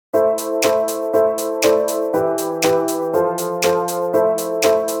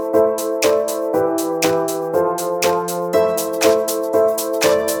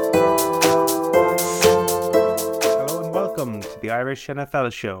Irish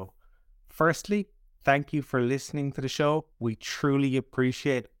NFL show. Firstly, thank you for listening to the show. We truly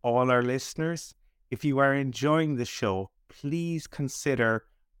appreciate all our listeners. If you are enjoying the show, please consider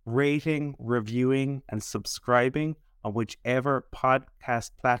rating, reviewing, and subscribing on whichever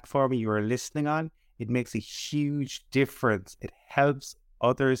podcast platform you are listening on. It makes a huge difference. It helps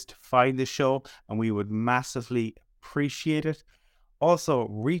others to find the show, and we would massively appreciate it. Also,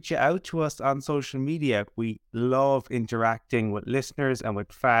 reach out to us on social media. We love interacting with listeners and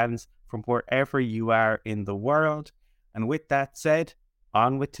with fans from wherever you are in the world. And with that said,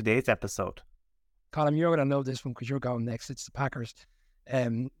 on with today's episode. Colin, you're going to know this one because you're going next. It's the Packers.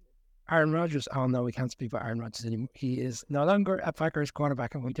 Aaron Rodgers, oh no, we can't speak about Aaron Rodgers anymore. He is no longer a Packers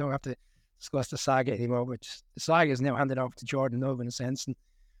cornerback, and we don't have to discuss the saga anymore, which the saga is now handed off to Jordan Love in a sense. And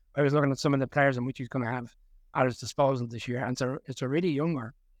I was looking at some of the players in which he's going to have at his disposal this year, and it's a really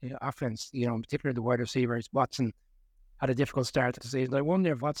younger offense, in particular the wide receivers. Watson had a difficult start to the season. I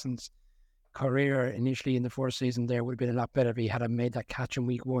wonder if Watson's career initially in the first season there would have been a lot better if he had made that catch in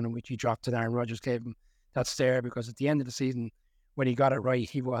week one in which he dropped it. Aaron Rodgers gave him that stare, because at the end of the season, when he got it right,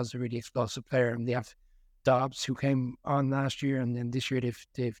 he was a really explosive player. And they have Dobbs, who came on last year, and then this year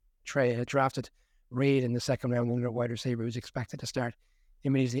they've drafted Reid in the second round, under wide receiver who's expected to start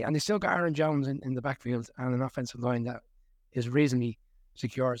immediately. And they still got Aaron Jones in the backfield and an offensive line that is reasonably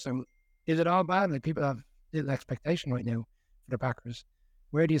secure. So is it all bad? Like, people have little expectation right now for the Packers.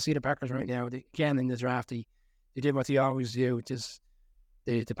 Where do you see the Packers right now? Again, in the draft, they did what they always do, which is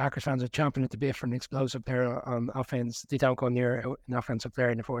the Packers fans are chomping at the bit for an explosive player on offense. They don't go near an offensive player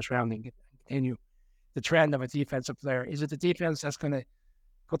in the first round and continue the trend of a defensive player. Is it the defense that's going to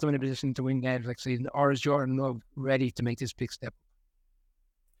put them in a position to win games next season, or is Jordan Love ready to make this big step?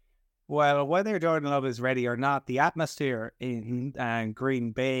 Well, whether Jordan Love is ready or not, the atmosphere in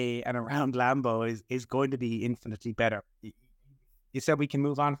Green Bay and around Lambeau is going to be infinitely better. You said we can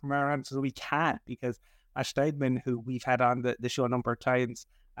move on from our answers. We can't, because Ash Steidman, who we've had on the show a number of times,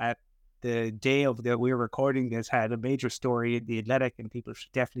 at the day of that we're recording this, had a major story in The Athletic, and people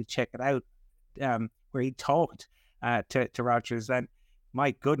should definitely check it out, where he talked to Rodgers. And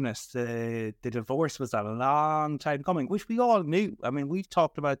my goodness, the divorce was a long time coming, which we all knew. I mean, we've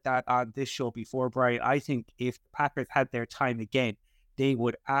talked about that on this show before, Brian. I think if the Packers had their time again, they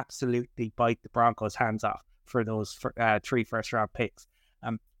would absolutely bite the Broncos' hands off for those 3 first-round picks.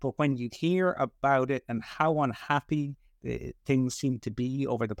 But when you hear about it and how unhappy things seem to be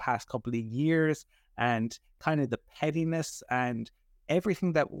over the past couple of years, and kind of the pettiness and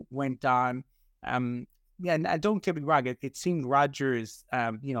everything that went on, yeah, and don't get me wrong, it seemed Rodgers,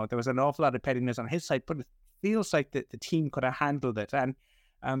 there was an awful lot of pettiness on his side, but it feels like the team could have handled it. And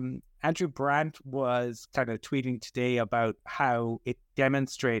Andrew Brandt was kind of tweeting today about how it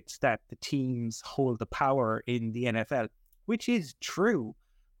demonstrates that the teams hold the power in the NFL, which is true.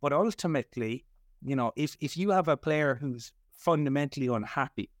 But ultimately, if you have a player who's fundamentally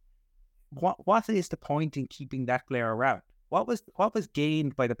unhappy, what is the point in keeping that player around? What was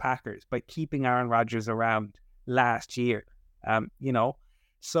gained by the Packers by keeping Aaron Rodgers around last year?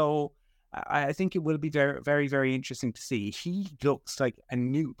 So I think it will be very, very, very interesting to see. He looks like a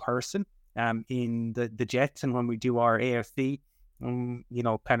new person in the Jets, and when we do our AFC,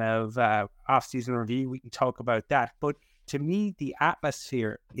 kind of off-season review, we can talk about that. But to me, the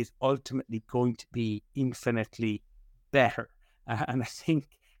atmosphere is ultimately going to be infinitely better, and I think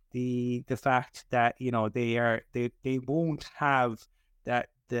the fact that they won't have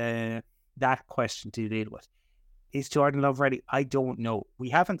that question to deal with. Is Jordan Love ready? I don't know.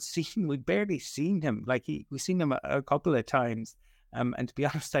 We've barely seen him. We've seen him a couple of times. And to be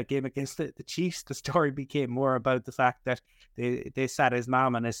honest, that game against the Chiefs, the story became more about the fact that they sat his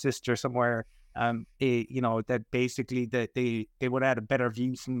mom and his sister somewhere. That basically that they would have had a better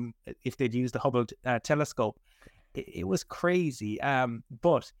view from if they'd used the Hubble telescope. It was crazy.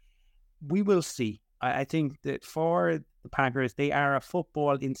 But we will see. I think that for the Packers, they are a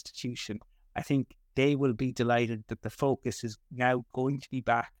football institution. I think they will be delighted that the focus is now going to be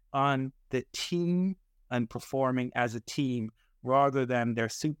back on the team and performing as a team, rather than their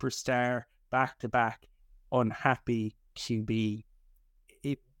superstar back-to-back unhappy QB.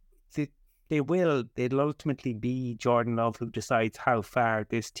 It'll ultimately be Jordan Love who decides how far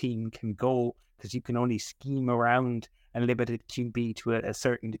this team can go, because you can only scheme around a limited QB to a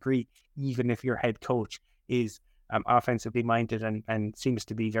certain degree, even if your head coach is offensively minded and seems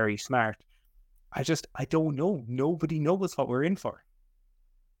to be very smart. I don't know. Nobody knows what we're in for.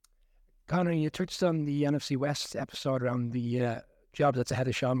 Connor, you touched on the NFC West episode around the job that's ahead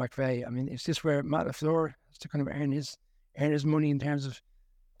of Sean McVay. I mean, is this where Matt LaFleur has to kind of earn his money in terms of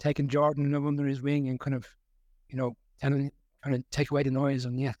taking Jordan under his wing and kind of, telling kind of take away the noise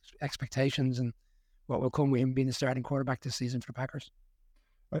and the expectations and what will come with him being the starting quarterback this season for the Packers?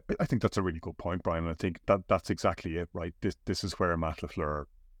 I think that's a really good point, Brian. I think that's exactly it, right? This is where Matt LaFleur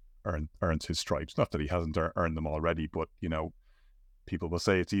earns his stripes. Not that he hasn't earned them already, but people will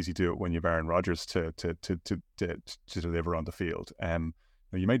say it's easy to do it when you've Aaron Rodgers to deliver on the field.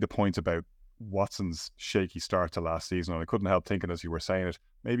 You made the point about Watson's shaky start to last season, and I couldn't help thinking as you were saying it,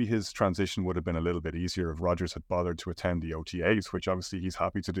 maybe his transition would have been a little bit easier if Rodgers had bothered to attend the OTAs, which obviously he's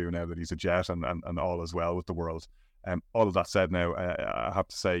happy to do now that he's a Jet and all is well with the world. All of that said now, I have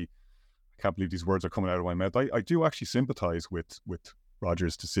to say, I can't believe these words are coming out of my mouth. I do actually sympathise with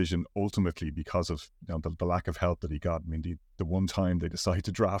Rodgers' decision ultimately because of the lack of help that he got. I mean, the one time they decided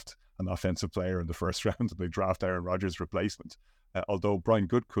to draft an offensive player in the first round, they draft Aaron Rodgers' replacement. Although Brian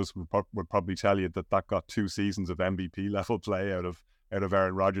Goodkus would probably tell you that got 2 seasons of MVP level play out of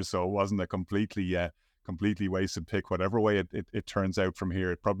Aaron Rodgers, so it wasn't a completely wasted pick. Whatever way it turns out from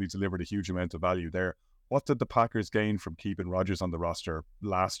here, it probably delivered a huge amount of value there. What did the Packers gain from keeping Rodgers on the roster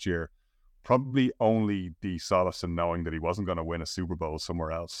last year? Probably only the solace in knowing that he wasn't going to win a Super Bowl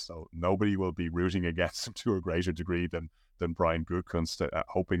somewhere else. So nobody will be rooting against him to a greater degree than Brian Gutekunst,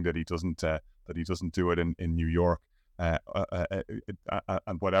 hoping that he doesn't do it in New York. And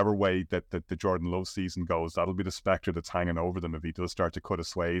whatever way that the Jordan Love season goes, that'll be the spectre that's hanging over them if he does start to cut a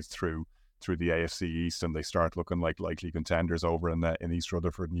swathe through the AFC East and they start looking like likely contenders over in East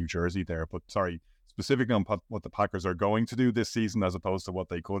Rutherford, New Jersey there. But specifically on what the Packers are going to do this season as opposed to what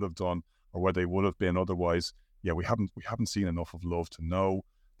they could have done or where they would have been otherwise, we haven't seen enough of Love to know.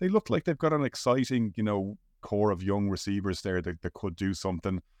 They look like they've got an exciting, core of young receivers there that could do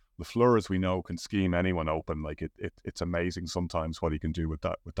something. LaFleur, as we know, can scheme anyone open. Like it's amazing sometimes what he can do with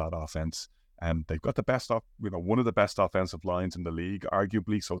that offense. And they've got the best one of the best offensive lines in the league,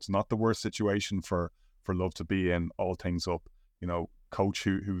 arguably. So it's not the worst situation for Love to be in. All things up, coach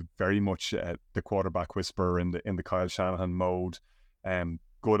who very much the quarterback whisperer in the Kyle Shanahan mode.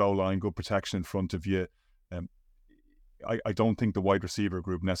 Good O-line, good protection in front of you. I don't think the wide receiver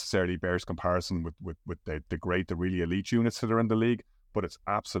group necessarily bears comparison with the really elite units that are in the league, but it's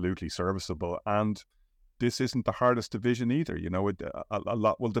absolutely serviceable. And this isn't the hardest division either. A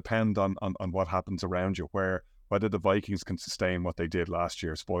lot will depend on what happens around you, whether the Vikings can sustain what they did last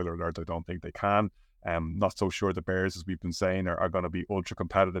year. Spoiler alert, I don't think they can. Not so sure the Bears, as we've been saying, are going to be ultra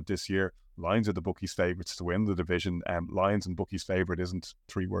competitive this year. Lions are the bookies' favourites to win the division. Lions and bookies' favourite isn't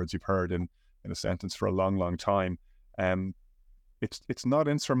 3 words you've heard in a sentence for a long, long time. It's not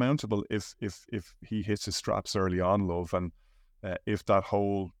insurmountable if he hits his straps early on, Love, and if that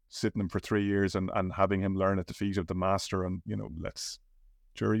whole sitting him for 3 years and having him learn at the feet of the master, and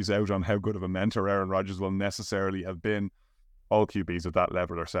jury's out on how good of a mentor Aaron Rodgers will necessarily have been. All QBs at that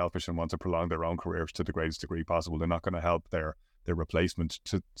level are selfish and want to prolong their own careers to the greatest degree possible. They're not going to help their replacement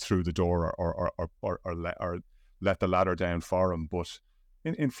through the door or let the ladder down for him. But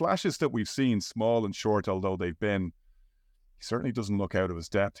in flashes that we've seen, small and short although they've been, he certainly doesn't look out of his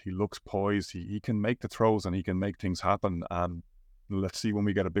depth. He looks poised. He can make the throws and he can make things happen. And let's see when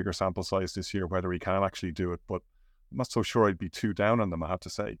we get a bigger sample size this year whether he can actually do it. But I'm not so sure I'd be too down on them, I have to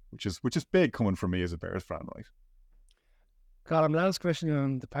say, which is big coming from me as a Bears fan, right? Colin, last question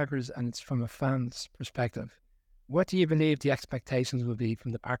on the Packers, and it's from a fan's perspective. What do you believe the expectations will be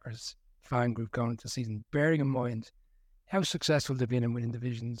from the Packers fan group going into the season, bearing in mind how successful they've been in winning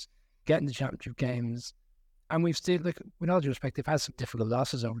divisions, getting the championship games, and we've still, with all due respect, they've had some difficult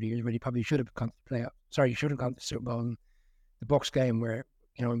losses over the years where you probably should have gone to the playoff. Sorry, you should have gone to the Super Bowl. And the Bucs game where,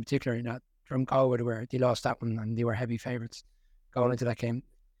 in particular, in that from Galway where they lost that one and they were heavy favourites going into that game.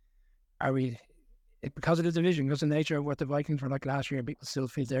 Because of the division, because of the nature of what the Vikings were like last year, people still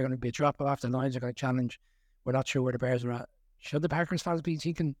feel they're going to be a drop-off, the Lions are going to challenge. We're not sure where the Bears are at. Should the Packers fans be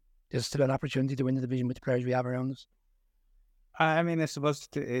thinking there's still an opportunity to win the division with the players we have around us? I mean, I suppose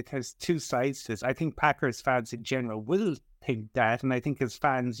it has 2 sides to this. I think Packers fans in general will think that, and I think as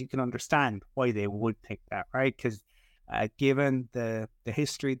fans you can understand why they would think that, right? Because given the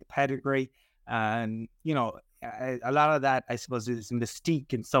history, the pedigree, and a lot of that, I suppose, is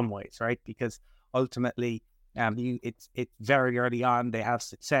mystique in some ways, right? Because ultimately, it's very early on. They have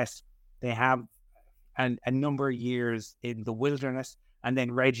success. They have a number of years in the wilderness, and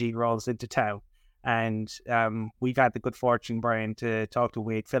then Reggie rolls into town. And we've had the good fortune, Brian, to talk to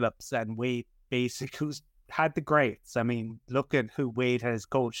Wade Phillips, and Wade basically who's had the greats. I mean, look at who Wade has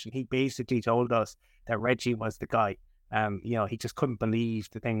coached, and he basically told us that Reggie was the guy. He just couldn't believe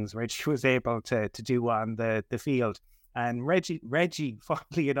the things Reggie was able to do on the field. And Reggie,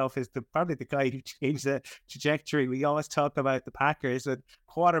 funnily enough, is probably the guy who changed the trajectory. We always talk about the Packers and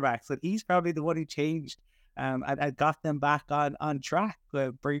quarterbacks, and he's probably the one who changed and got them back on track,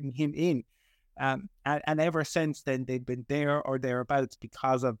 bringing him in. And ever since then, they've been there or thereabouts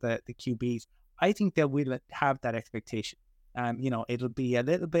because of the QBs. I think they will have that expectation. It'll be a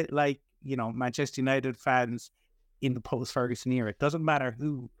little bit like, Manchester United fans in the post-Ferguson era. It doesn't matter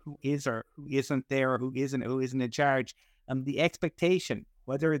who is or who isn't there or who isn't in charge. The expectation,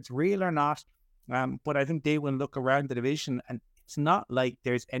 whether it's real or not, but I think they will look around the division and it's not like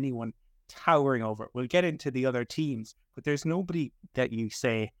there's anyone towering over it. We'll get into the other teams, but there's nobody that you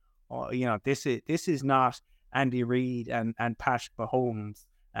say, oh, this is not Andy Reid and Patrick Mahomes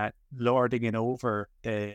lording it over the